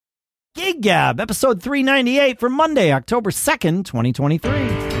Gig Gab, episode 398 for Monday, October 2nd,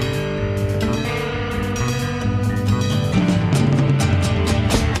 2023.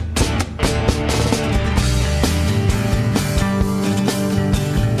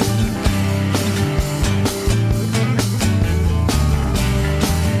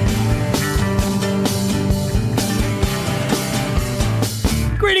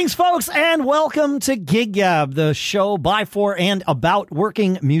 Greetings, folks, and welcome to Gig Gab, the show by, for, and about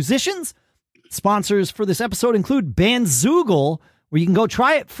working musicians. Sponsors for this episode include Bandzoogle, where you can go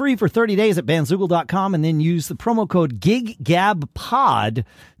try it free for 30 days at bandzoogle.com and then use the promo code GigGabPod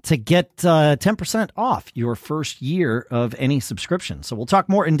to get 10% off your first year of any subscription. So we'll talk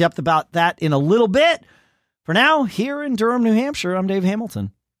more in depth about that in a little bit. For now, here in Durham, New Hampshire, I'm Dave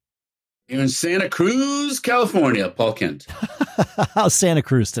Hamilton. Here in Santa Cruz, California, Paul Kent. How's Santa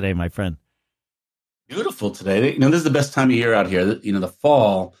Cruz today, my friend? Beautiful today. You know, this is the best time of year out here. You know, the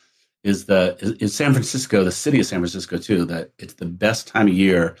fall is San Francisco, the city of San Francisco, too, that it's the best time of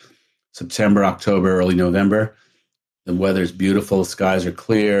year, September, October, early November. The weather's beautiful. The skies are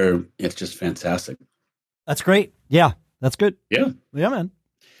clear. It's just fantastic. That's great. Yeah, that's good. Yeah. Yeah, man.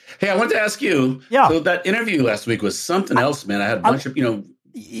 Hey, I wanted to ask you. Yeah. So that interview last week was something else, man. I had a bunch of,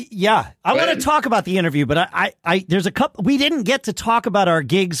 Yeah, I want to talk about the interview, but I there's a couple. We didn't get to talk about our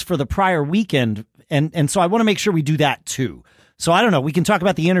gigs for the prior weekend, and so I want to make sure we do that too. So I don't know. We can talk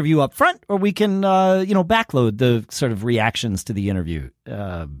about the interview up front, or we can backload the sort of reactions to the interview.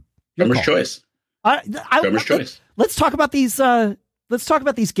 Drummer's choice. Drummer's choice. Let's talk about these. Let's talk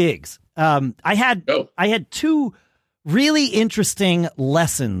about these gigs. I had two really interesting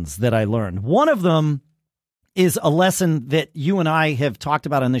lessons that I learned. One of them is a lesson that you and I have talked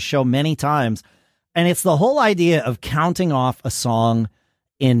about on this show many times. And it's the whole idea of counting off a song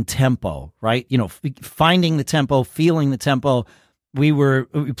in tempo, right? You know, finding the tempo, feeling the tempo. We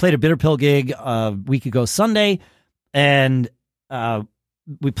played a Bitter Pill gig a week ago Sunday, and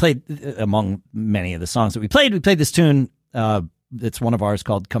we played, among many of the songs that we played this tune. It's one of ours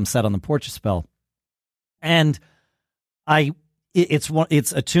called Come Set on the Porch a Spell. And it's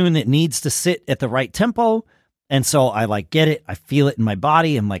a tune that needs to sit at the right tempo. And so I get it. I feel it in my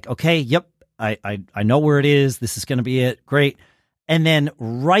body. I'm like, okay, yep, I know where it is. This is going to be it. Great. And then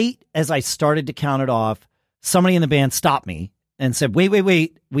right as I started to count it off, somebody in the band stopped me and said, wait,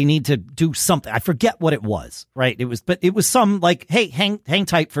 we need to do something. I forget what it was, right? It was some like, hey, hang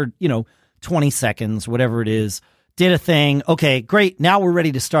tight for, 20 seconds, whatever it is. Did a thing. Okay, great. Now we're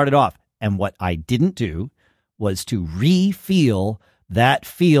ready to start it off. And what I didn't do was to re-feel that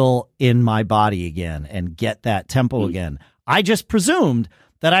feel in my body again and get that tempo again. I just presumed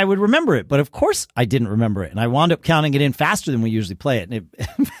that I would remember it, but of course I didn't remember it. And I wound up counting it in faster than we usually play it. And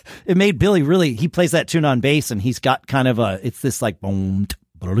it made Billy he plays that tune on bass, and he's got kind of it's this like boom,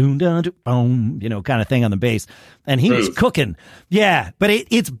 boom, kind of thing on the bass. And he was cooking. Yeah. But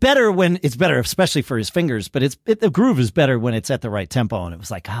it's better when it's better, especially for his fingers, but the groove is better when it's at the right tempo. And it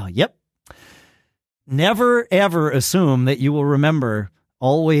was like, oh, yep. Never, ever assume that you will remember.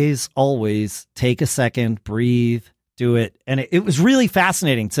 Always, always take a second, breathe, do it. And it was really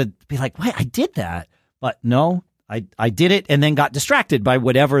fascinating to be like, wait, I did that. But no, I did it and then got distracted by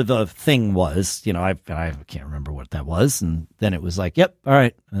whatever the thing was. I can't remember what that was. And then it was like, yep, all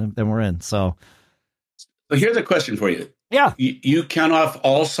right, and then we're in. So here's a question for you. Yeah. You count off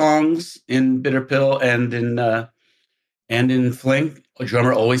all songs in Bitter Pill and in Fling? A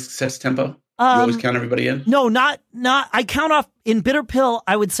drummer always sets tempo? You always count everybody in? No, not. I count off in Bitter Pill.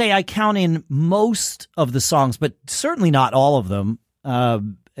 I would say I count in most of the songs, but certainly not all of them.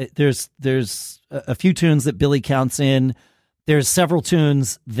 There's a few tunes that Billy counts in. There's several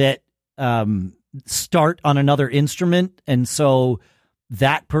tunes that start on another instrument, and so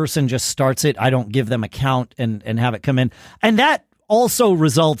that person just starts it. I don't give them a count and have it come in, and that also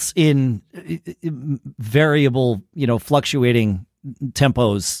results in variable, fluctuating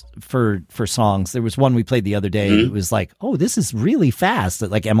tempos for songs. There was one we played the other day. It was like, oh, this is really fast. That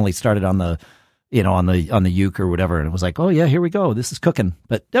like Emily started on the on the uke or whatever, and it was like, oh yeah, here we go, this is cooking.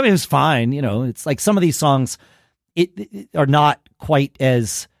 But I mean, it was fine. It's like some of these songs it are not quite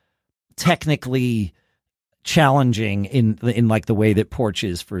as technically challenging in like the way that Porch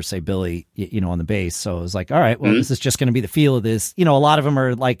is for, say, Billy, on the bass. So it was like, all right, well, this is just going to be the feel of this. A lot of them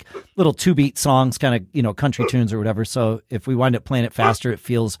are like little 2-beat songs, kind of, country tunes or whatever. So if we wind up playing it faster, it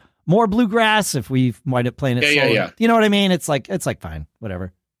feels more bluegrass. If we wind up playing it slower, you know what I mean? It's like fine,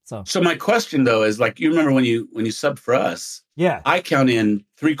 whatever. So my question though is, like, you remember when you subbed for us? Yeah, I count in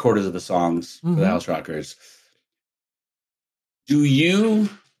 3/4 of the songs for the House Rockers. Do you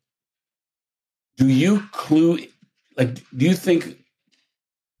clue, like, do you think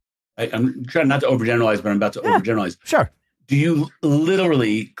I'm trying not to overgeneralize, but I'm about to overgeneralize. Sure. Do you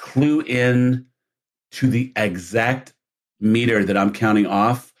literally clue in to the exact meter that I'm counting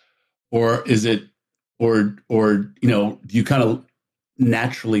off, or is it, or do you kind of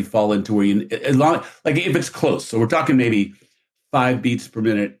naturally fall into where you, as long, like if it's close, so we're talking maybe 5 beats per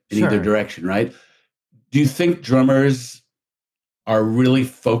minute in either direction, right? Do you think drummers are really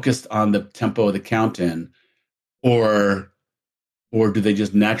focused on the tempo of the count in, or do they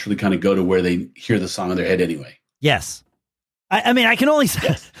just naturally kind of go to where they hear the song in their head anyway? Yes. I mean, I can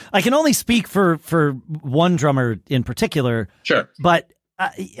only speak for one drummer in particular. Sure. But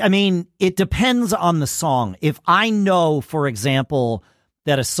I mean, it depends on the song. If I know, for example,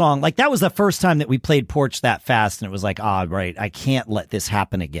 that a song, like that was the first time that we played Porch that fast, and it was like, right, I can't let this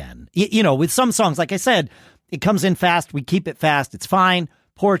happen again. With some songs, like I said, it comes in fast, we keep it fast, it's fine.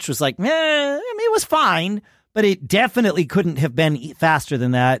 Porch was like, it was fine, but it definitely couldn't have been faster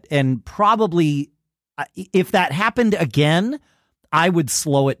than that. And probably if that happened again, I would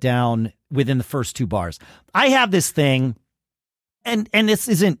slow it down within the first 2 bars. I have this thing, and this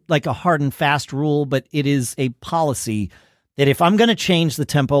isn't like a hard and fast rule, but it is a policy that if I'm going to change the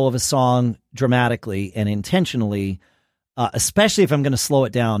tempo of a song dramatically and intentionally, especially if I'm going to slow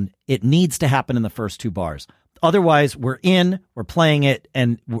it down, it needs to happen in the first 2 bars. Otherwise, we're playing it,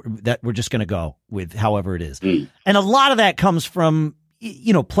 and we're just going to go with however it is. And a lot of that comes from,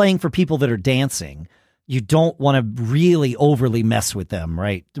 playing for people that are dancing. You don't want to really overly mess with them,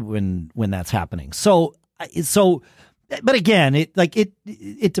 right? When that's happening. So, but again,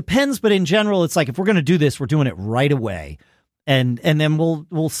 it depends. But in general, it's like, if we're going to do this, we're doing it right away, and then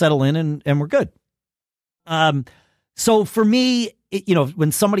we'll settle in and we're good. So for me,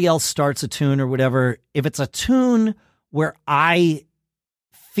 when somebody else starts a tune or whatever, if it's a tune where I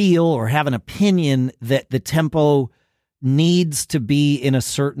feel or have an opinion that the tempo needs to be in a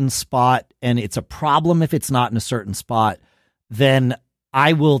certain spot, and it's a problem if it's not in a certain spot, then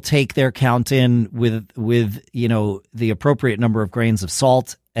I will take their count in with the appropriate number of grains of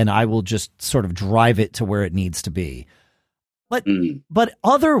salt, and I will just sort of drive it to where it needs to be. But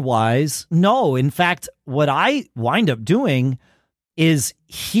otherwise, no. In fact, what I wind up doing is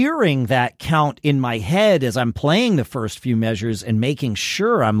hearing that count in my head as I'm playing the first few measures and making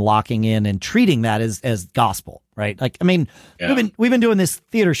sure I'm locking in and treating that as gospel, right? Like, I mean, we've been doing this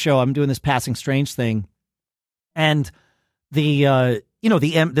theater show. I'm doing this Passing Strange thing, and the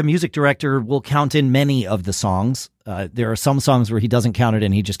music director will count in many of the songs. There are some songs where he doesn't count it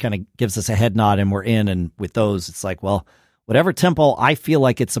in. He just kind of gives us a head nod and we're in. And with those, it's like, well, whatever tempo I feel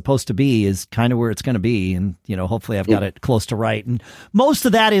like it's supposed to be is kind of where it's going to be. And, hopefully I've got it close to right. And most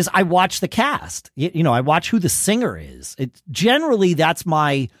of that is I watch the cast. I watch who the singer is. Generally, that's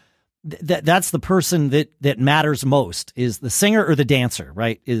that's the person that matters most, is the singer or the dancer,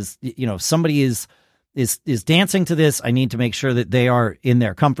 right? Somebody is dancing to this. I need to make sure that they are in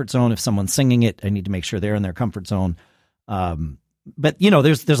their comfort zone. If someone's singing it, I need to make sure they're in their comfort zone. But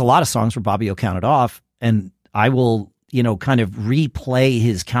there's a lot of songs where Bobby will count it off, and I will, kind of replay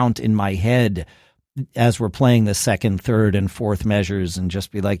his count in my head as we're playing the second, third, and fourth measures, and just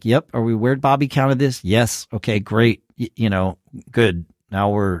be like, yep, are we where Bobby counted this? Yes. Okay, great. Good. Now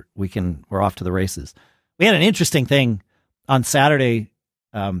we're off to the races. We had an interesting thing on Saturday.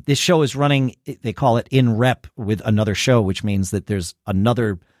 This show is running, they call it in rep with another show, which means that there's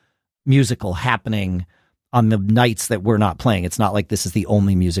another musical happening on the nights that we're not playing. It's not like this is the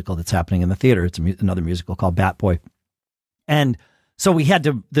only musical that's happening in the theater. It's another musical called Bat Boy. And so we had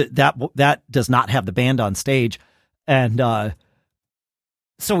to, that does not have the band on stage. And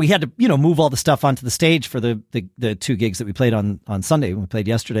so we had to, move all the stuff onto the stage for the 2 gigs that we played on Sunday. We played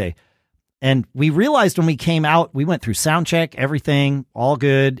yesterday. And we realized when we came out, we went through sound check, everything, all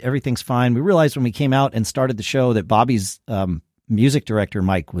good, everything's fine. We realized when we came out and started the show that Bobby's music director,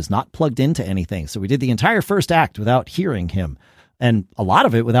 Mike, was not plugged into anything. So we did the entire first act without hearing him, and a lot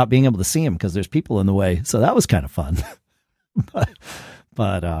of it without being able to see him because there's people in the way. So that was kind of fun.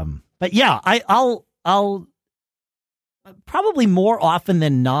 but yeah, I'll probably more often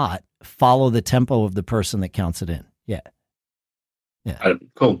than not follow the tempo of the person that counts it in. Yeah.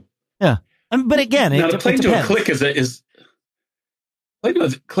 Cool. Yeah. But again, now, playing to a click playing to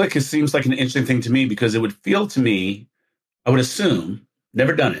a click seems like an interesting thing to me, because it would feel to me, I would assume,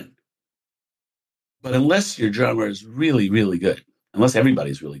 never done it, but unless your drummer is really, really good, unless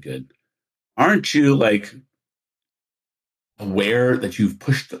everybody's really good, aren't you like aware that you've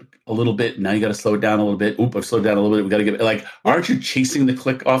pushed a little bit? Now you got to slow it down a little bit. Oop, I've slowed down a little bit. We got to get, like, aren't you chasing the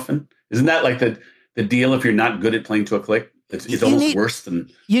click often? Isn't that like the deal if you're not good at playing to a click? It's almost worse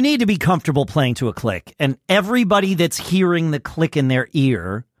than... You need to be comfortable playing to a click. And everybody that's hearing the click in their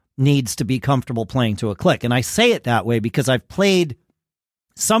ear needs to be comfortable playing to a click. And I say it that way because I've played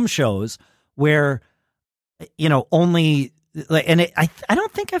some shows where, only, I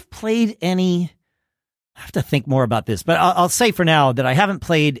don't think I've played any. I have to think more about this, but I'll say for now that I haven't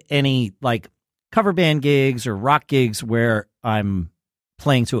played any like cover band gigs or rock gigs where I'm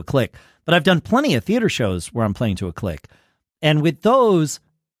playing to a click, but I've done plenty of theater shows where I'm playing to a click. And with those,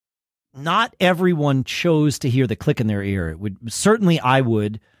 not everyone chose to hear the click in their ear. Certainly I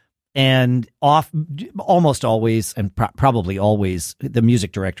would. And almost always, and probably always, the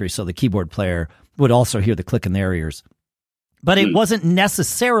music director, so the keyboard player, would also hear the click in their ears. But it wasn't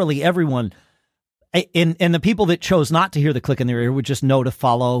necessarily everyone. And the people that chose not to hear the click in their ear would just know to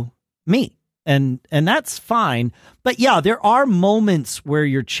follow me. And that's fine. But yeah, there are moments where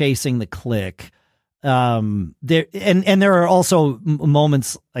you're chasing the click. There are also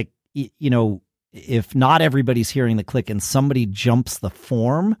moments like, if not everybody's hearing the click and somebody jumps the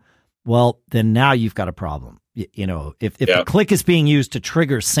form, well, then now you've got a problem. If the click is being used to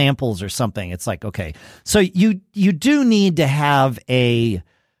trigger samples or something, it's like, okay. So you do need to have a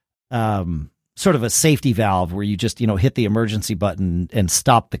sort of a safety valve where you just, hit the emergency button and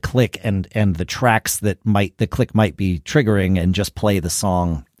stop the click and the tracks that the click might be triggering and just play the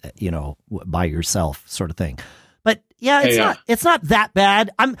song, by yourself sort of thing. But yeah, it's not that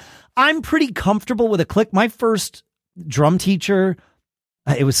bad. I'm pretty comfortable with a click. My first drum teacher,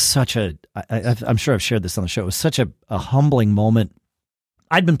 it was such I'm sure I've shared this on the show. It was such a humbling moment.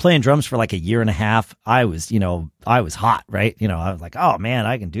 I'd been playing drums for like a year and a half. I was hot, right? I was like, oh man,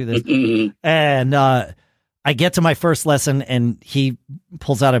 I can do this. And I get to my first lesson and he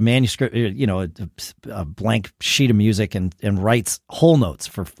pulls out a manuscript, a blank sheet of music and writes whole notes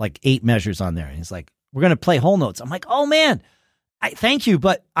for like 8 measures on there. And he's like, we're going to play whole notes. I'm like, oh man, thank you.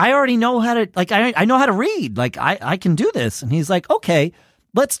 But I already know how to, like, I know how to read. Like I can do this. And he's like, okay,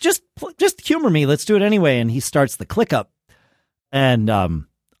 let's just humor me. Let's do it anyway. And he starts the click up. And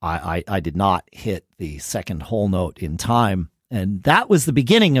I did not hit the second whole note in time. And that was the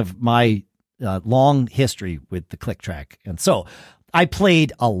beginning of my long history with the click track. And so I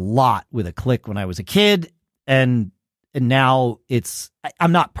played a lot with a click when I was a kid. And now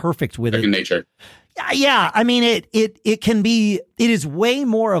I'm not perfect with Second nature. Yeah. I mean, it is way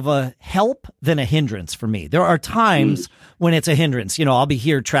more of a help than a hindrance for me. There are times when it's a hindrance. I'll be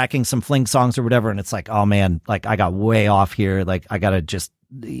here tracking some fling songs or whatever. And it's like, oh man, like I got way off here. Like I got to just,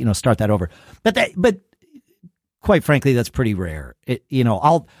 start that over. But quite frankly, that's pretty rare.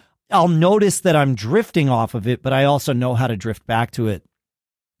 I'll notice that I'm drifting off of it, but I also know how to drift back to it.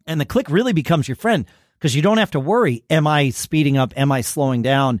 And the click really becomes your friend because you don't have to worry. Am I speeding up? Am I slowing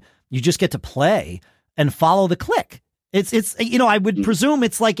down? You just get to play and follow the click. It's I would presume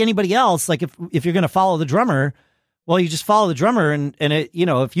it's like anybody else. Like if you're going to follow the drummer, well, you just follow the drummer and it,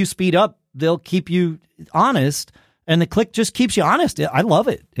 if you speed up, they'll keep you honest and the click just keeps you honest. I love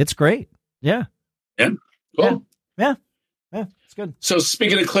it. It's great. Yeah. Yeah. Cool. Yeah. It's good. So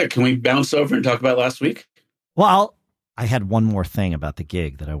speaking of click, can we bounce over and talk about last week? Well, I had one more thing about the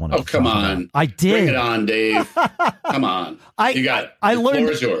gig that I wanted to come talk on. about. I did. Bring it on, Dave. Come on. You got it. The floor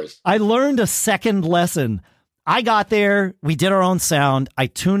is yours. I learned a second lesson. I got there. We did our own sound. I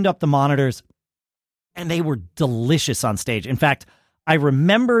tuned up the monitors, and they were delicious on stage. In fact, I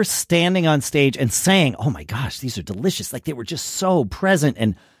remember standing on stage and saying, oh my gosh, these are delicious. Like they were just so present.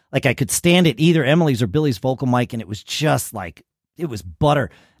 And like I could stand at either Emily's or Billy's vocal mic, and it was just like, it was butter.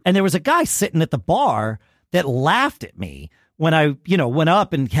 And there was a guy sitting at the bar that laughed at me when I, went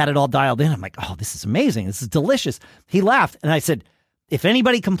up and had it all dialed in. I'm like, oh, this is amazing. This is delicious. He laughed. And I said, if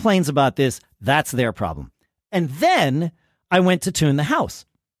anybody complains about this, that's their problem. And then I went to tune the house.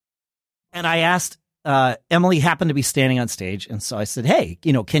 And I asked, Emily happened to be standing on stage. And so I said, hey,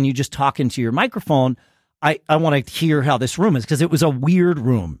 can you just talk into your microphone? I want to hear how this room is because it was a weird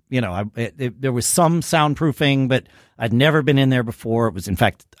room. There was some soundproofing, but I'd never been in there before. It was, in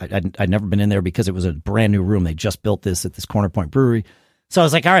fact, I'd never been in there because it was a brand new room. They just built this at this Corner Point Brewery. So I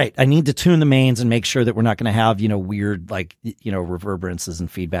was like, all right, I need to tune the mains and make sure that we're not going to have, weird, reverberances and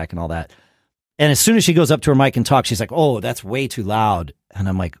feedback and all that. And as soon as she goes up to her mic and talks, she's like, oh, that's way too loud. And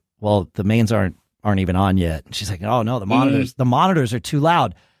I'm like, well, the mains aren't even on yet. And she's like, oh no, the monitors are too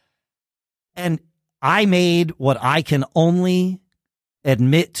loud. And I made what I can only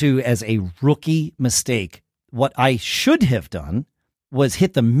admit to as a rookie mistake. What I should have done was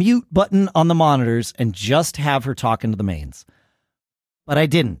hit the mute button on the monitors and just have her talk into the mains. But I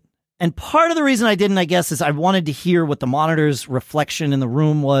didn't. And part of the reason I didn't, I guess, is I wanted to hear what the monitor's reflection in the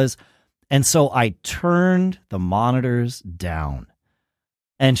room was. And so I turned the monitors down.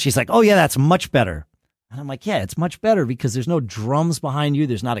 And she's like, oh yeah, that's much better. And I'm like, yeah, it's much better because there's no drums behind you.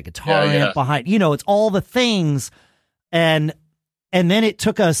 There's not a guitar amp behind, it's all the things. And then it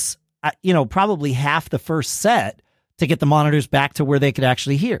took us, probably half the first set to get the monitors back to where they could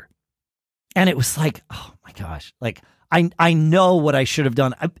actually hear. And it was like, oh my gosh, like I know what I should have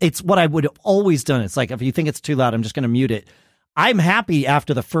done. It's what I would have always done. It's like, if you think it's too loud, I'm just going to mute it. I'm happy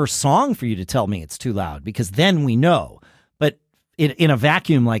after the first song for you to tell me it's too loud, because then we know. But in a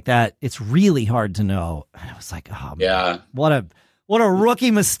vacuum like that, it's really hard to know. And I was like, oh man, what a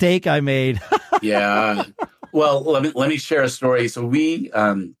rookie mistake I made. Yeah. Well, let me share a story. So we,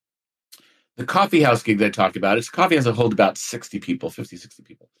 the coffee house gig that I talked about, it's a coffee house that holds about 60 people, 50, 60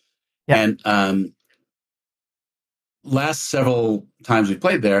 people. Yeah. And last several times we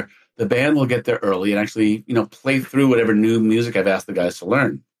played there, the band will get there early and actually, play through whatever new music I've asked the guys to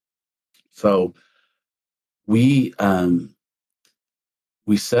learn. So we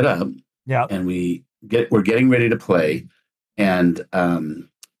set up, and we're getting ready to play, and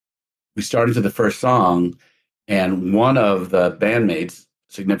we start into the first song, and one of the bandmates,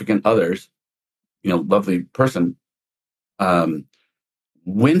 significant others, lovely person,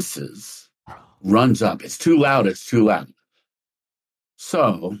 winces, runs up. It's too loud. It's too loud.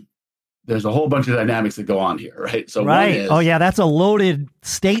 So there's a whole bunch of dynamics that go on here, right? So right. Oh yeah, that's a loaded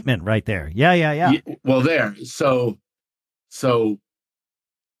statement right there. Yeah. Well, there. So I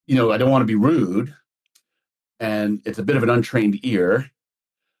don't want to be rude, and it's a bit of an untrained ear.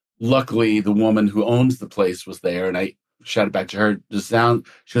 Luckily, the woman who owns the place was there, and I shouted back to her, "Does sound?"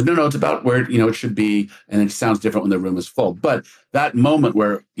 She goes, "No, it's about where it should be, and it sounds different when the room is full." But that moment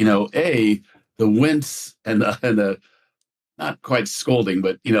where the wince and the not quite scolding,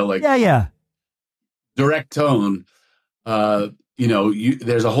 but direct tone.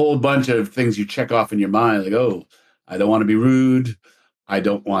 There's a whole bunch of things you check off in your mind, like, oh, I don't want to be rude, I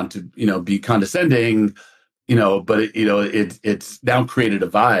don't want to be condescending. But it's now created a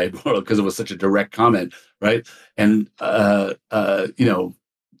vibe because it was such a direct comment, right? And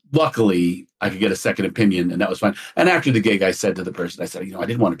luckily I could get a second opinion, and that was fine. And after the gig, I said to the person, I said, I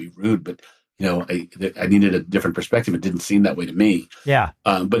didn't want to be rude, but I needed a different perspective. It didn't seem that way to me. Yeah.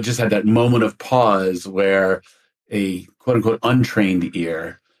 But just had that moment of pause where a quote unquote untrained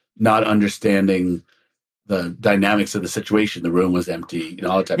ear, not understanding the dynamics of the situation, the room was empty,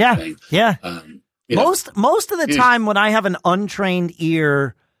 all that type of thing. Yeah. Most of the time when I have an untrained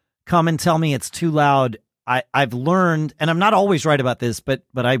ear come and tell me it's too loud, I've learned, and I'm not always right about this, but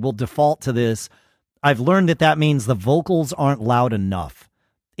I will default to this. I've learned that means the vocals aren't loud enough.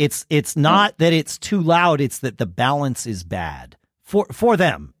 It's not that it's too loud. It's that the balance is bad for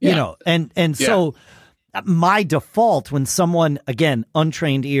them, and so my default when someone, again,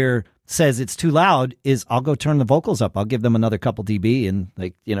 untrained ear, says it's too loud is I'll go turn the vocals up. I'll give them another couple dB and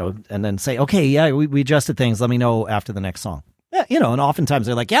and then say, okay, we adjusted things. Let me know after the next song. Yeah. And oftentimes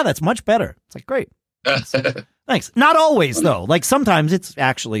they're like, yeah, that's much better. It's like, great. Thanks. Not always though. Like sometimes it's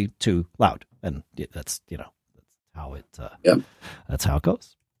actually too loud, and that's how it, that's how it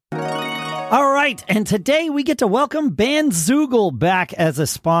goes. All right, and today we get to welcome Bandzoogle back as a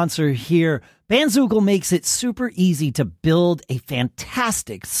sponsor here. Bandzoogle makes it super easy to build a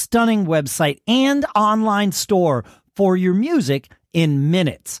fantastic, stunning website and online store for your music in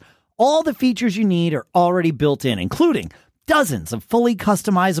minutes. All the features you need are already built in, including dozens of fully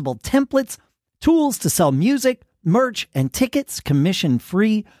customizable templates, tools to sell music, merch, and tickets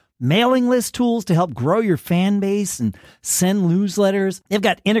commission-free, mailing list tools to help grow your fan base and send newsletters. They've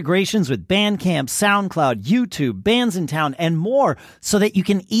got integrations with Bandcamp, SoundCloud, YouTube, Bandsintown, and more so that you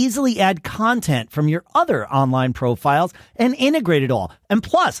can easily add content from your other online profiles and integrate it all. And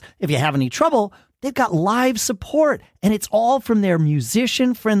plus, if you have any trouble, they've got live support, and it's all from their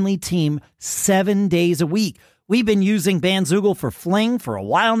musician-friendly team 7 days a week. We've been using Bandzoogle for Fling for a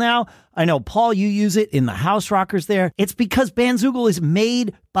while now. I know, Paul, you use it in the House Rockers there. It's because Bandzoogle is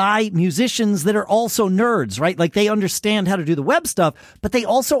made by musicians that are also nerds, right? Like they understand how to do the web stuff, but they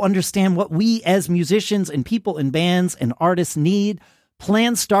also understand what we as musicians and people in bands and artists need.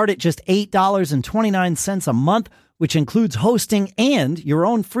 Plans start at just $8.29 a month, which includes hosting and your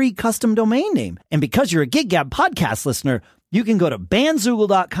own free custom domain name. And because you're a Gig Gab podcast listener, you can go to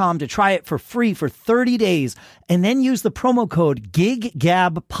bandzoogle.com to try it for free for 30 days and then use the promo code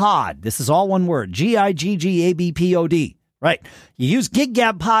GIGGABPOD. This is all one word, GIGGABPOD. Right. You use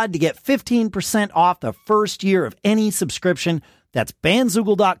GigGabPod to get 15% off the first year of any subscription. That's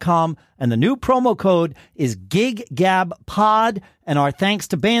bandzoogle.com. And the new promo code is GigGabPod. And our thanks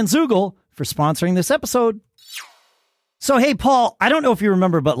to Bandzoogle for sponsoring this episode. So, hey, Paul, I don't know if you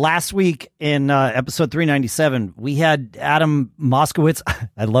remember, but last week in episode 397, we had Adam Moskowitz.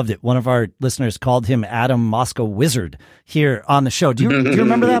 I loved it. One of our listeners called him Adam Moscow Wizard here on the show. Do you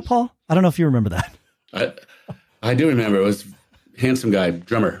remember that, Paul? I don't know if you remember that. I do remember. It was handsome guy,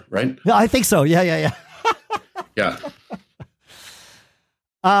 drummer, right? Yeah, I think so. Yeah. Yeah.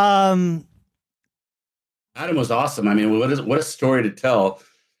 Adam was awesome. I mean, what a story to tell.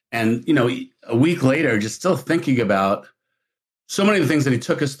 And, a week later, just still thinking about so many of the things that he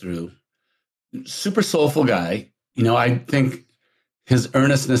took us through. Super soulful guy. I think his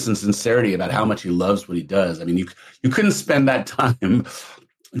earnestness and sincerity about how much he loves what he does. I mean, you couldn't spend that time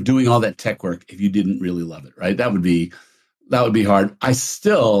doing all that tech work if you didn't really love it, right? That would be hard. I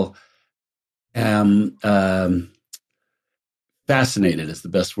still am fascinated, is the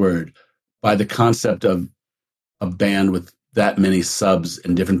best word, by the concept of a band with that many subs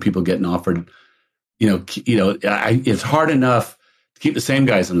and different people getting offered. It's hard enough to keep the same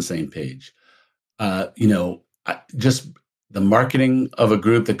guys on the same page. Just the marketing of a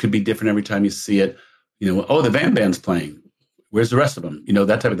group that could be different every time you see it. The Van Band's playing. Where's the rest of them?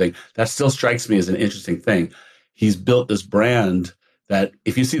 That type of thing. That still strikes me as an interesting thing. He's built this brand that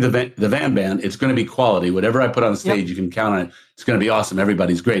if you see the Van Band, it's going to be quality. Whatever I put on the stage, You can count on it. It's going to be awesome.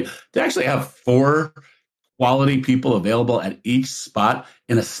 Everybody's great. To actually have 4 quality people available at each spot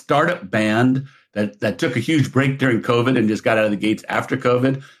in a startup band that took a huge break during COVID and just got out of the gates after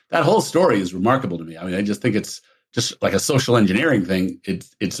COVID. That whole story is remarkable to me. I mean, I just think it's just like a social engineering thing.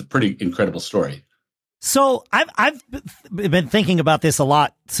 It's a pretty incredible story. So I've been thinking about this a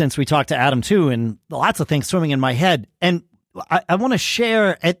lot since we talked to Adam too, and lots of things swimming in my head. And I want to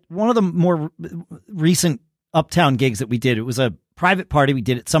share at one of the more recent Uptown gigs that we did. It was a private party we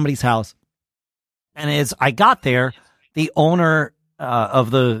did at somebody's house. And as I got there, the owner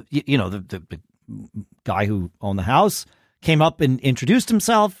of the guy who owned the house came up and introduced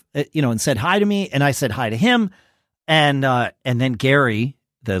himself, and said hi to me. And I said hi to him. And then Gary,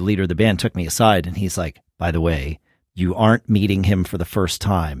 the leader of the band, took me aside and he's like, by the way, you aren't meeting him for the first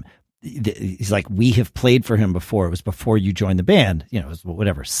time. He's like, we have played for him before. It was before you joined the band. It was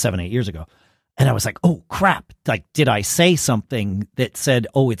 7-8 years ago. And I was like, oh, crap. Like, did I say something that said,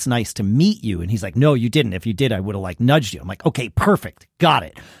 oh, it's nice to meet you? And he's like, no, you didn't. If you did, I would have nudged you. I'm like, okay, perfect. Got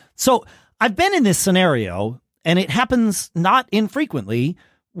it. So I've been in this scenario, and it happens not infrequently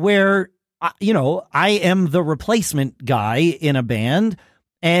where, I am the replacement guy in a band,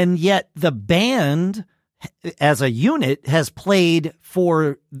 and yet the band as a unit has played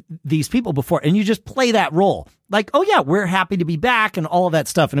for these people before, and you just play that role. Like, oh yeah, we're happy to be back and all of that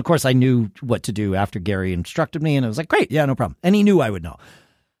stuff. And of course I knew what to do after Gary instructed me, and I was like, great. Yeah, no problem. And he knew I would know.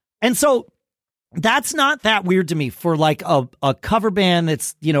 And so that's not that weird to me for like a cover band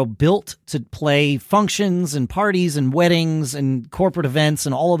that's, built to play functions and parties and weddings and corporate events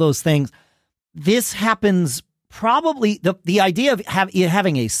and all of those things. This happens probably, the idea of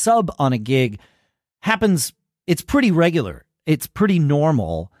having a sub on a gig happens, it's pretty regular. It's pretty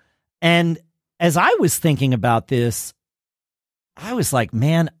normal. And as I was thinking about this, I was like,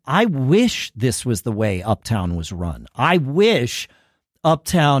 man, I wish this was the way Uptown was run. I wish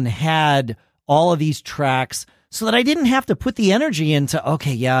Uptown had all of these tracks so that I didn't have to put the energy into,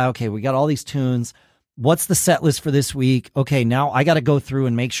 okay, we got all these tunes. What's the set list for this week? Okay, now I got to go through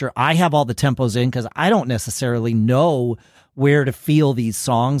and make sure I have all the tempos in because I don't necessarily know where to feel these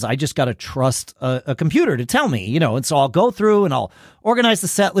songs. I just got to trust a computer to tell me, and so I'll go through and I'll organize the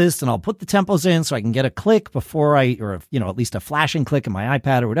set list and I'll put the tempos in so I can get a click before at least a flashing click in my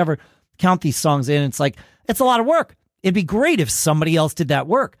iPad or whatever, count these songs in. It's like, it's a lot of work. It'd be great if somebody else did that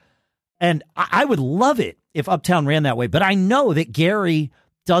work. And I would love it if Uptown ran that way. But I know that Gary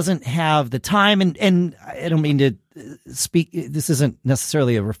doesn't have the time, and I don't mean to speak, this isn't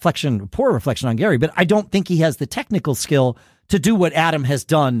necessarily a poor reflection on Gary, but I don't think he has the technical skill to do what Adam has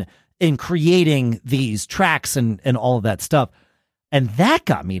done in creating these tracks and all of that stuff. And that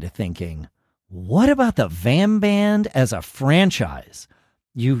got me to thinking, what about the Van Band as a franchise?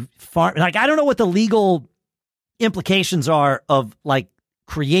 I don't know what the legal implications are of like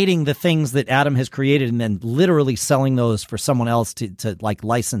creating the things that Adam has created and then literally selling those for someone else to like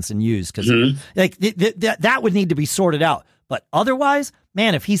license and use. Cause like that would need to be sorted out. But otherwise,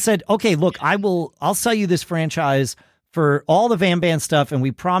 man, if he said, okay, look, I'll sell you this franchise for all the Van Band stuff. And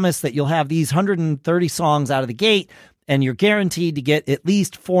we promise that you'll have these 130 songs out of the gate. And you're guaranteed to get at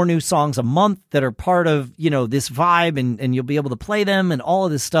least 4 new songs a month that are part of, this vibe, and you'll be able to play them and all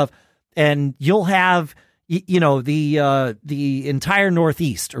of this stuff. And you'll have, the entire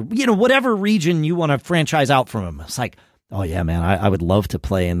Northeast or, whatever region you want to franchise out from them. It's like, Oh yeah, man. I would love to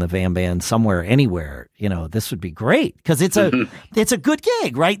play in the Van Band somewhere, anywhere. This would be great because it's a good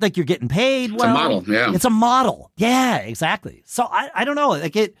gig, right? Like you're getting paid. It's a model. Yeah. It's a model. Yeah, exactly. So I don't know.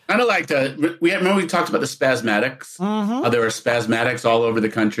 Like it kind of like remember we talked about the Spasmatics? Mm-hmm. There are Spasmatics all over the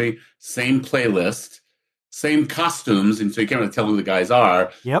country. Same playlist, same costumes. And so you can't really tell who the guys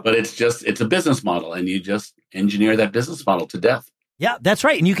are, but it's a business model and you just engineer that business model to death. Yeah, that's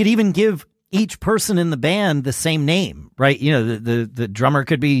right. And you could even give each person in the band the same name, right? The drummer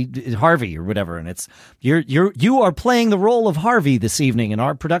could be Harvey or whatever, and it's you are playing the role of Harvey this evening in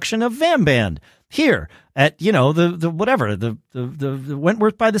our production of Van Band here at the whatever the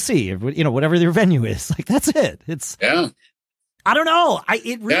Wentworth by the Sea or whatever their venue is. Like that's it. It's I don't know.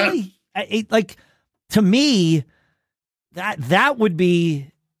 To me that would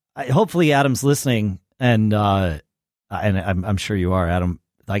be. Hopefully, Adam's listening, and I'm sure you are, Adam.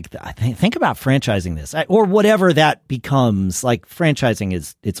 Like, think about franchising this or whatever that becomes. Like, franchising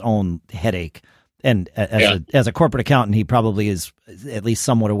is its own headache. And as a corporate accountant, he probably is at least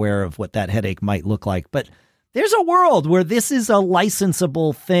somewhat aware of what that headache might look like. But there's a world where this is a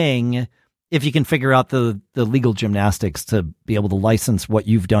licensable thing if you can figure out the legal gymnastics to be able to license what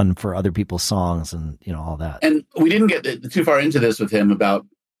you've done for other people's songs and, all that. And we didn't get too far into this with him about,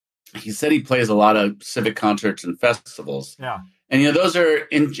 he said he plays a lot of civic concerts and festivals. Yeah. And, those are,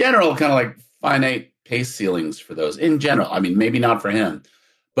 in general, kind of like finite pace ceilings for those. In general, I mean, maybe not for him.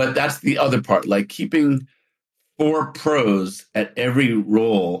 But that's the other part, like keeping 4 pros at every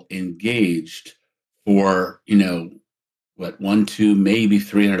role engaged for, $1, $2, maybe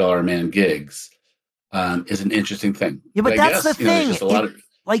 $300 a man gigs is an interesting thing. Yeah, but that's the thing. There's just a lot of room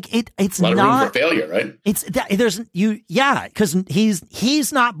for failure, right? Because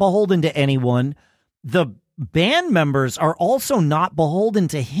he's not beholden to anyone. The band members are also not beholden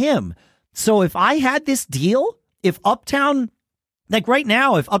to him. So if I had this deal, if Uptown, like right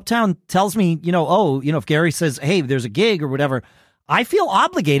now, if Uptown tells me, if Gary says, hey, there's a gig or whatever, I feel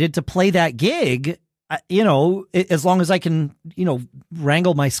obligated to play that gig, as long as I can,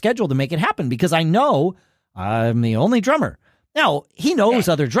 wrangle my schedule to make it happen because I know I'm the only drummer. Now, he knows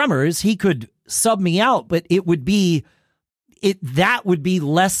other drummers. He could sub me out, but that would be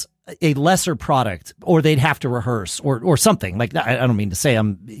a lesser product, or they'd have to rehearse or something like that. I don't mean to say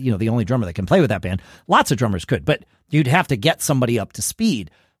I'm, the only drummer that can play with that band. Lots of drummers could, but you'd have to get somebody up to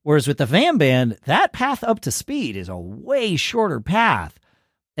speed. Whereas with the Van Band, that path up to speed is a way shorter path.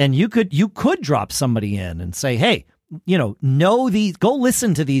 And you could drop somebody in and say, hey, know these, go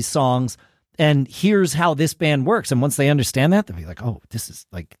listen to these songs. And here's how this band works. And once they understand that, they'll be like, oh, this is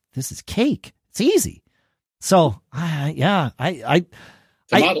cake. It's easy. So, model.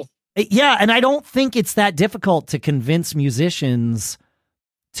 Yeah, and I don't think it's that difficult to convince musicians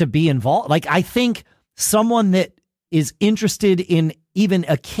to be involved. Like, I think someone that is interested in even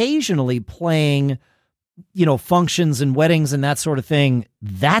occasionally playing, functions and weddings and that sort of thing,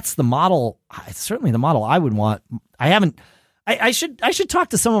 that's the model. It's certainly the model I would want. I should talk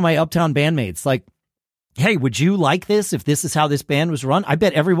to some of my Uptown bandmates. Like, hey, would you like this if this is how this band was run? I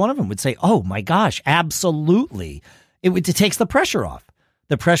bet every one of them would say, oh my gosh, absolutely. It takes the pressure off.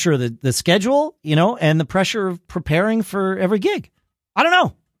 The pressure of the schedule, and the pressure of preparing for every gig. I don't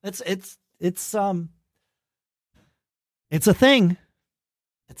know. It's a thing.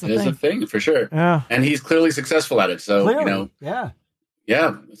 It's a thing for sure. Yeah. And he's clearly successful at it. So, clearly, yeah.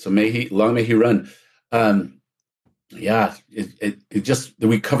 So long may he run. It just,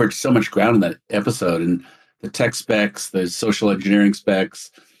 we covered so much ground in that episode, and the tech specs, the social engineering specs,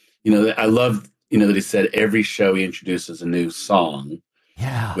 I love, that he said every show he introduces a new song.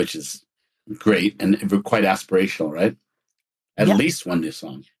 Yeah. Which is great and quite aspirational, right? At least one new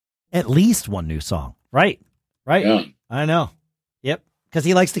song. At least one new song. Right. Yeah. I know. Yep. Because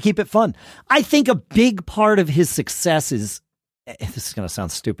he likes to keep it fun. I think a big part of his success is, this is going to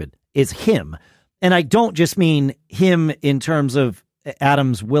sound stupid, is him. And I don't just mean him in terms of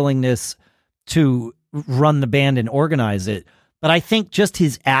Adam's willingness to run the band and organize it, but I think just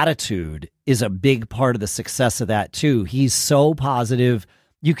his attitude is a big part of the success of that too. He's so positive.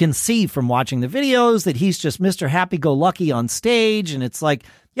 You can see from watching the videos that he's just Mr. Happy-Go-Lucky on stage, and it's like,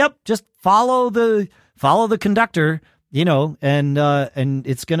 yep, just follow the conductor, and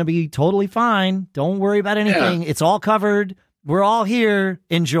it's going to be totally fine. Don't worry about anything. Yeah. It's all covered. We're all here.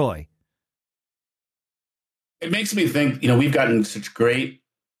 Enjoy. It makes me think, we've gotten such great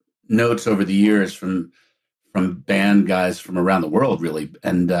notes over the years from band guys from around the world, really.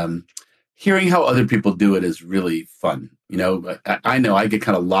 And hearing how other people do it is really fun. I know I get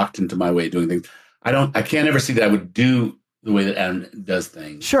kind of locked into my way of doing things. I can't ever see that I would do the way that Adam does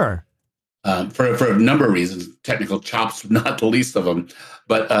things. Sure. for a number of reasons, technical chops not the least of them.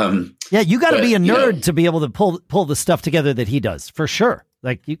 But yeah, you got to be a nerd to be able to pull the stuff together that he does, for sure.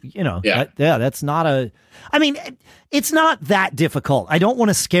 Like that's not I mean, it's not that difficult. I don't want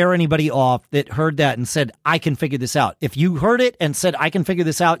to scare anybody off that heard that and said, I can figure this out. If you heard it and said, I can figure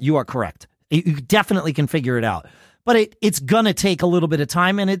this out, you are correct. You definitely can figure it out. But it's gonna take a little bit of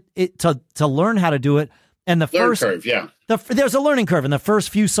time and to learn how to do it. And the first curve, there's a learning curve, and the first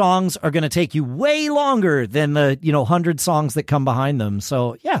few songs are going to take you way longer than the 100 songs that come behind them.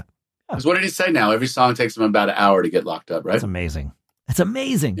 So yeah. Because what did he say now? Every song takes him about an hour to get locked up, right? It's amazing. It's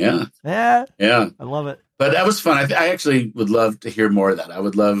amazing. Yeah. I love it. But that was fun. I actually would love to hear more of that. I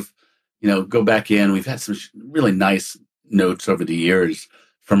would love, go back in. We've had some really nice notes over the years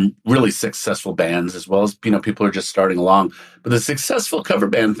from really successful bands, as well as people are just starting along. But the successful cover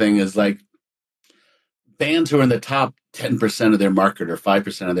band thing is like, bands who are in the top 10% of their market or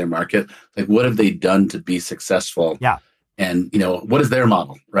 5% of their market, like what have they done to be successful? Yeah. And, what is their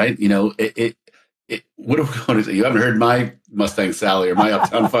model, right? What are we going to say? You haven't heard my Mustang Sally or my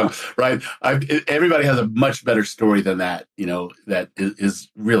Uptown Funk, right? Everybody has a much better story than that, that is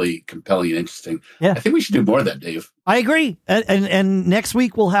really compelling and interesting. Yeah. I think we should do more of that, Dave. I agree. And next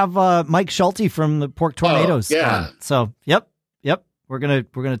week we'll have Mike Schulte from the Pork Tornadoes. Oh, yeah. So, yep. We're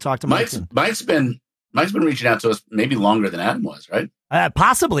gonna talk to Mike. Mike's been reaching out to us maybe longer than Adam was, right?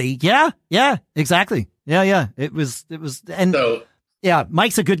 Possibly. Yeah, exactly. Yeah. It was, and so, yeah,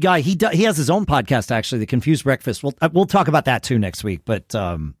 Mike's a good guy. He has his own podcast, actually, The Confused Breakfast. We'll talk about that too next week. But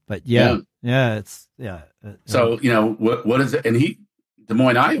yeah. So, what is it? And Des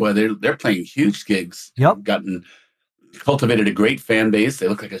Moines, Iowa, they're playing huge gigs. Yep. Cultivated a great fan base. They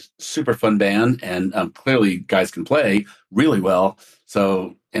look like a super fun band, and clearly guys can play really well.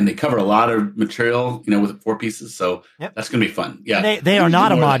 So, and they cover a lot of material, with 4 pieces. So That's going to be fun. Yeah. They are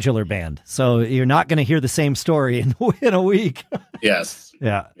not a modular band. So you're not going to hear the same story in a week. Yes.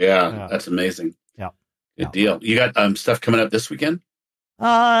 Yeah. That's amazing. Yeah. Good deal. You got stuff coming up this weekend?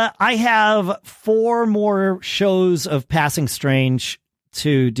 I have 4 more shows of Passing Strange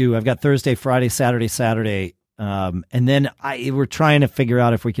to do. I've got Thursday, Friday, Saturday. And then we're trying to figure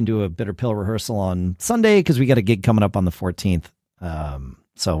out if we can do a Bitter Pill rehearsal on Sunday, because we got a gig coming up on the 14th.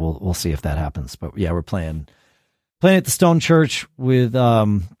 So we'll see if that happens. But yeah, we're playing at the Stone Church with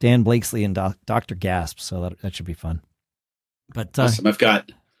Dan Blakesley and Dr. Gasp. So that should be fun. But awesome.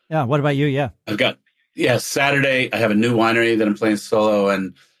 What about you? Yeah, Saturday I have a new winery that I'm playing solo,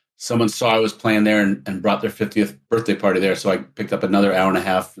 and someone saw I was playing there and brought their 50th birthday party there. So I picked up another hour and a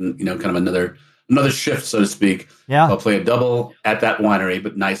half and kind of another shift, so to speak. Yeah. I'll play a double at that winery,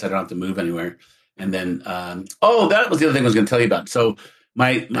 but nice. I don't have to move anywhere. And then, that was the other thing I was going to tell you about. So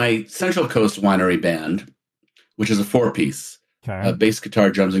my Central Coast Winery band, which is a 4-piece, bass,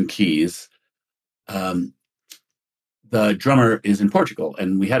 guitar, drums, and keys. The drummer is in Portugal,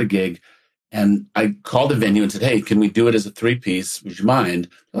 and we had a gig, and I called the venue and said, "Hey, can we do it as a 3-piece? Would you mind?"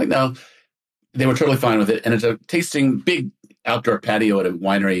 They're like, "No." They were totally fine with it. And it's a big outdoor patio at a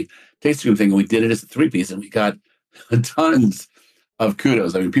winery tasting room thing. And we did it as a 3-piece, and we got tons of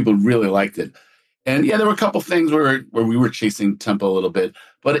kudos. I mean, people really liked it. And yeah, there were a couple things where we were chasing tempo a little bit,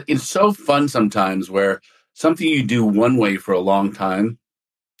 but it's so fun sometimes where something you do one way for a long time,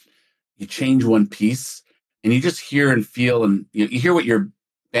 you change one piece and you just hear and feel, and you hear what your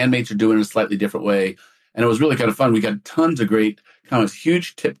bandmates are doing in a slightly different way. And it was really kind of fun. We got tons of great comments,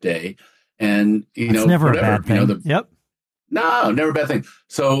 huge tip day. And, it's never a bad thing. No, never a bad thing.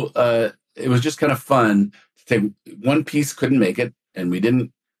 So it was just kind of fun to take one piece, couldn't make it. And we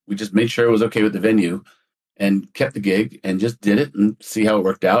just made sure it was okay with the venue and kept the gig and just did it and see how it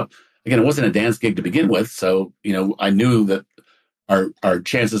worked out. Again, it wasn't a dance gig to begin with. So, I knew that our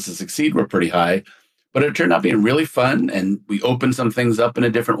chances to succeed were pretty high, but it turned out being really fun. And we opened some things up in a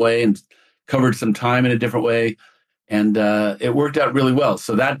different way and covered some time in a different way. And it worked out really well.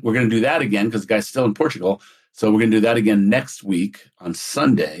 So that we're going to do that again, because the guy's still in Portugal. So we're going to do that again next week on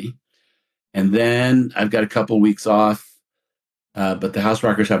Sunday. And then I've got a couple weeks off. But the House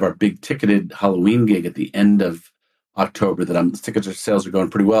Rockers have our big ticketed Halloween gig at the end of October that tickets sales are going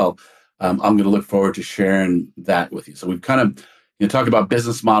pretty well. I'm going to look forward to sharing that with you. So we've kind of talked about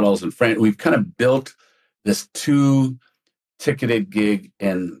business models and we've kind of built this 2 ticketed gig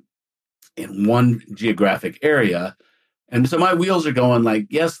in one geographic area. And so my wheels are going like,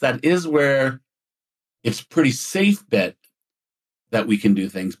 yes, that is where it's pretty safe bet that we can do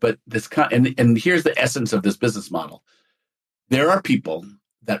things. But and here's the essence of this business model. There are people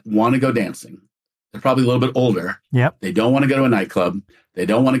that want to go dancing. They're probably a little bit older. Yep. They don't want to go to a nightclub. They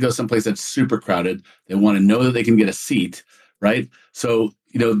don't want to go someplace that's super crowded. They want to know that they can get a seat, right? So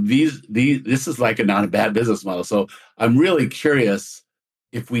this is like not a bad business model. So I'm really curious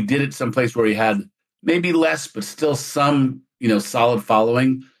if we did it someplace where we had maybe less, but still some, solid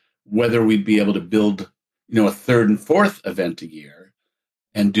following, whether we'd be able to build, a third and fourth event a year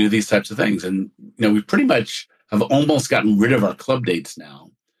and do these types of things. And, we pretty much have almost gotten rid of our club dates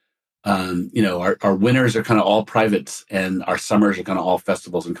now. Our winters are kind of all privates and our summers are kind of all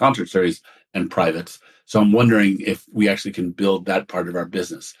festivals and concert series and privates. So I'm wondering if we actually can build that part of our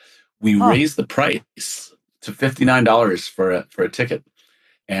business. We raised the price to $59 for a ticket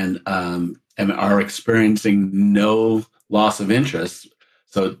and are experiencing no loss of interest.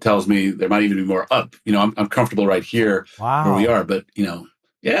 So it tells me there might even be more up. I'm comfortable right here where we are, but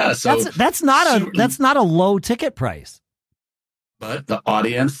yeah. So that's not a low ticket price. But the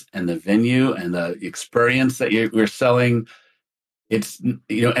audience and the venue and the experience that we're selling, it's,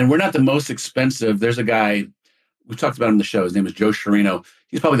 and we're not the most expensive. There's a guy, we've talked about him on the show. His name is Joe Chirino.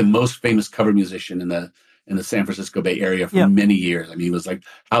 He's probably the most famous cover musician in the San Francisco Bay Area for many years. I mean, he was like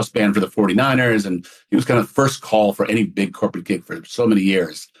house band for the 49ers, and he was kind of first call for any big corporate gig for so many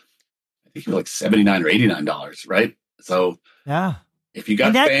years. I think he was like $79 or $89, right? So yeah. If you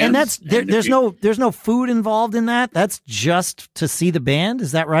got fans, and that's there's no food involved in that. That's just to see the band.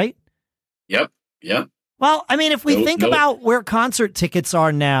 Is that right? Yep. Well, I mean, if we think about where concert tickets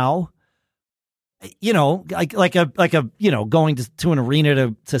are now, like a going to an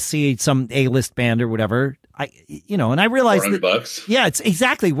arena to see some A-list band or whatever. And I realize that $400. Yeah, it's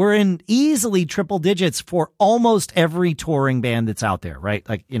exactly. We're in easily triple digits for almost every touring band that's out there, right?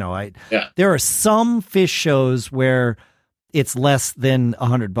 Like there are some Phish shows where it's less than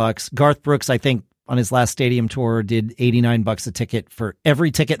 $100. Garth Brooks, I think, on his last stadium tour, did $89 a ticket for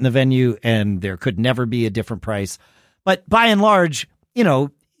every ticket in the venue, and there could never be a different price. But by and large,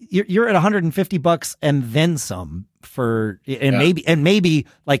 you're at $150 and then some maybe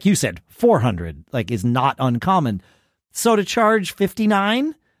like you said, $400 like is not uncommon. So to charge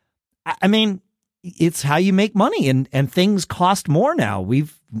 $59, I mean, it's how you make money, and things cost more now.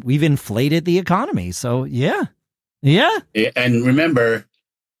 We've inflated the economy, so yeah. Yeah. And remember,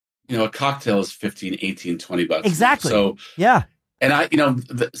 a cocktail is $15, $18, $20. Exactly. So, yeah. And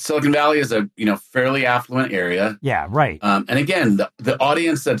the Silicon Valley is a, fairly affluent area. Yeah. Right. And again, the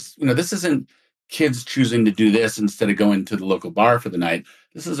audience that's, this isn't kids choosing to do this instead of going to the local bar for the night.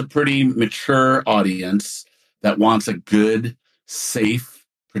 This is a pretty mature audience that wants a good, safe,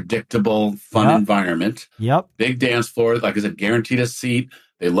 predictable, fun environment. Yep. Big dance floor. Like I said, guaranteed a seat.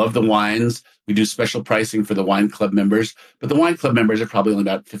 They love the wines. We do special pricing for the wine club members, but the wine club members are probably only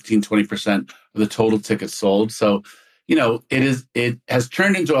about 15, 20% of the total tickets sold. So, it has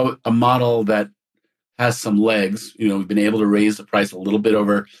turned into a model that has some legs. We've been able to raise the price a little bit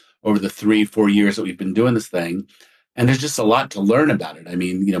over the 3-4 years that we've been doing this thing. And there's just a lot to learn about it. I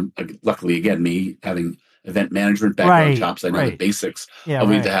mean, luckily, again, me having event management background chops, I know the basics of what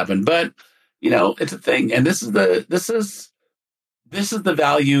needs to happen, but it's a thing. And this is the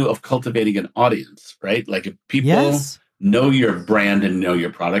value of cultivating an audience, right? Like if people know your brand and know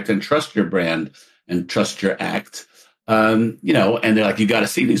your product and trust your brand and trust your act, and they're like, you got to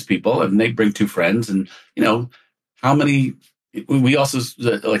see these people, and they bring two friends, and how many? We also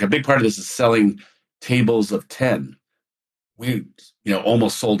like a big part of this is selling tables of 10. We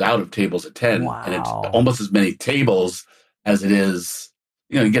almost sold out of tables of 10, and it's almost as many tables as it is.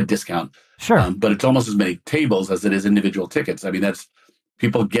 You get a discount. Sure. But it's almost as many tables as it is individual tickets. I mean, that's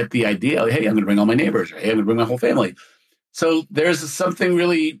people get the idea. Hey, I'm going to bring all my neighbors. Or, hey, I'm going to bring my whole family. So there's something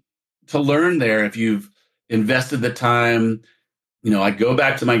really to learn there if you've invested the time. I go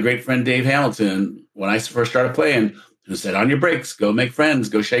back to my great friend Dave Hamilton when I first started playing, who said, on your breaks, go make friends,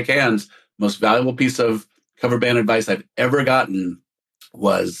 go shake hands. Most valuable piece of cover band advice I've ever gotten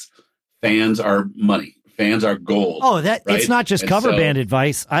was fans are money. Fans are gold. Oh, right? It's not just cover band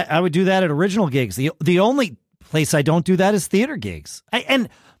advice. I would do that at original gigs. The only place I don't do that is theater gigs. And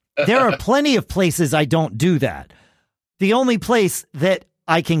there are plenty of places I don't do that. The only place that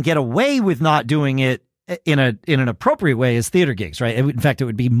I can get away with not doing it in an appropriate way is theater gigs, right? In fact, it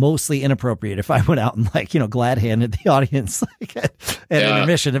would be mostly inappropriate if I went out and glad handed the audience at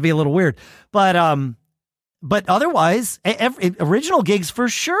intermission. It'd be a little weird. But otherwise, original gigs for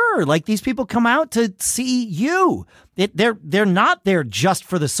sure. Like these people come out to see you. They're not there just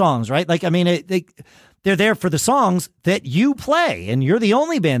for the songs, right? Like, I mean, they're there for the songs that you play, and you're the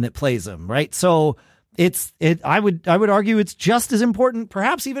only band that plays them, right? So I would argue it's just as important,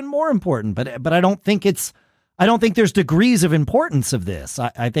 perhaps even more important. But I don't think there's degrees of importance of this.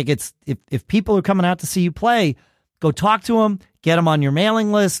 I think it's if people are coming out to see you play, go talk to them, get them on your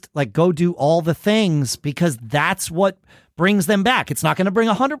mailing list, like go do all the things, because that's what brings them back. It's not going to bring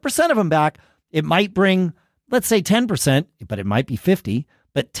 100% of them back. It might bring, let's say 10%, but it might be 50,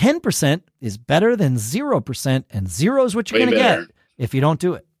 but 10% is better than 0%, and 0 is what you're going to get if you don't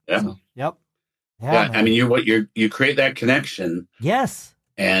do it. Yeah. So, yep. Yeah. I mean, you create that connection. Yes.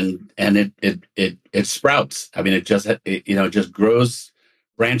 And it sprouts. I mean, it just grows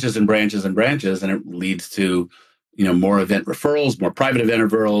branches and branches and branches, and it leads to, more event referrals, more private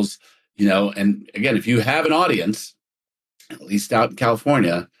event referrals, and again, if you have an audience, at least out in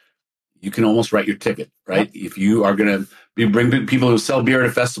California, you can almost write your ticket, right? Yep. If you are going to bring people who sell beer at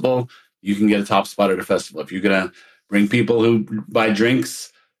a festival, you can get a top spot at a festival. If you're going to bring people who buy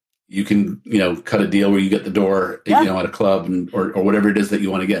drinks, you can, cut a deal where you get the door, at a club or whatever it is that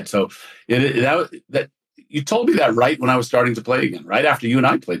you want to get. So that you told me that right when I was starting to play again, right after you and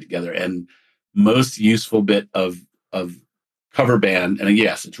I played together. And most useful bit of cover band, and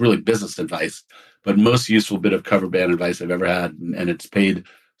yes, it's really business advice, but most useful bit of cover band advice I've ever had, and it's paid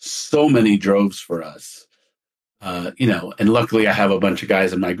so many droves for us. And luckily I have a bunch of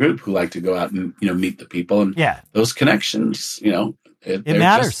guys in my group who like to go out and, meet the people, and those connections, it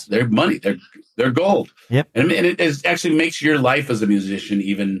matters. They're money. They're gold. Yep. And it actually makes your life as a musician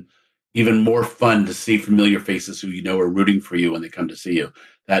even more fun to see familiar faces who are rooting for you when they come to see you.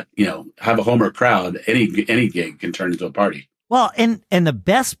 That have a Homer crowd. Any gig can turn into a party. Well, and the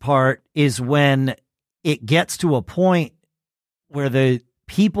best part is when it gets to a point where the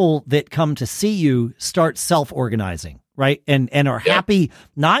people that come to see you start self-organizing, right? And are happy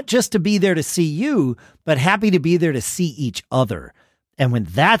not just to be there to see you, but happy to be there to see each other. And when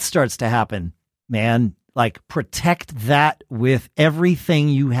that starts to happen, man, like protect that with everything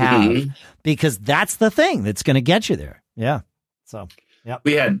you have, because that's the thing that's going to get you there. Yeah. So,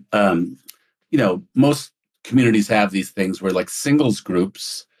 we had, most communities have these things where like singles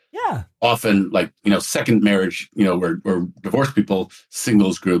groups, often like, second marriage, where divorced people,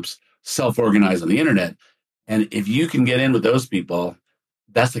 singles groups self-organize on the internet. And if you can get in with those people,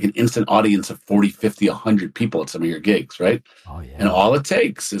 that's like an instant audience of 40, 50, 100 people at some of your gigs, right? Oh, yeah. And all it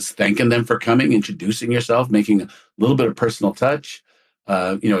takes is thanking them for coming, introducing yourself, making a little bit of personal touch,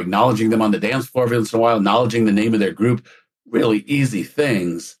 acknowledging them on the dance floor every once in a while, acknowledging the name of their group, really easy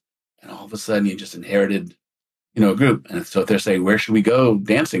things. And all of a sudden you just inherited, a group. And so if they're saying, where should we go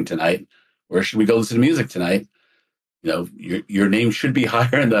dancing tonight? Where should we go listen to music tonight? Your name should be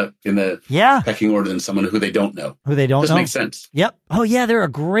higher in the pecking order than someone who they don't know. This makes sense. Yep. Oh yeah, they're a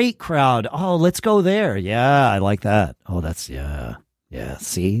great crowd. Oh, let's go there. Yeah, I like that. Oh, that's yeah.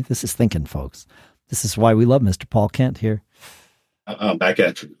 See, this is thinking, folks. This is why we love Mr. Paul Kent here. Back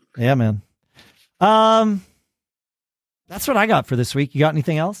at you. Yeah, man. That's what I got for this week. You got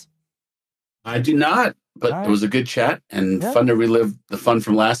anything else? I do not. But It was a good chat and fun to relive the fun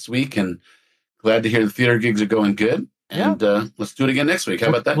from last week, and glad to hear the theater gigs are going good. And let's do it again next week. How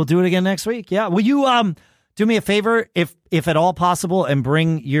about that? We'll do it again next week. Yeah. Will you do me a favor, if at all possible, and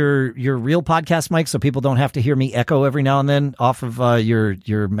bring your real podcast mic so people don't have to hear me echo every now and then off of your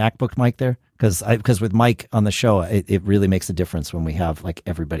MacBook mic there? Because with Mike on the show, it really makes a difference when we have like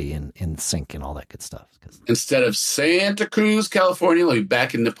everybody in sync and all that good stuff. Instead of Santa Cruz, California, we'll be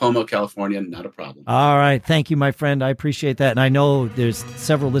back in Nipomo, California. Not a problem. All right. Thank you, my friend. I appreciate that. And I know there's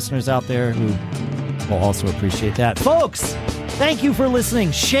several listeners out there who will also appreciate that. Folks, thank you for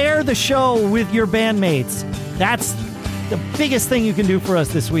listening. Share the show with your bandmates. That's the biggest thing you can do for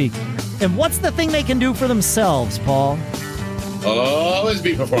us this week. And what's the thing they can do for themselves, Paul? Always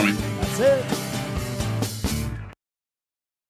be performing. That's it.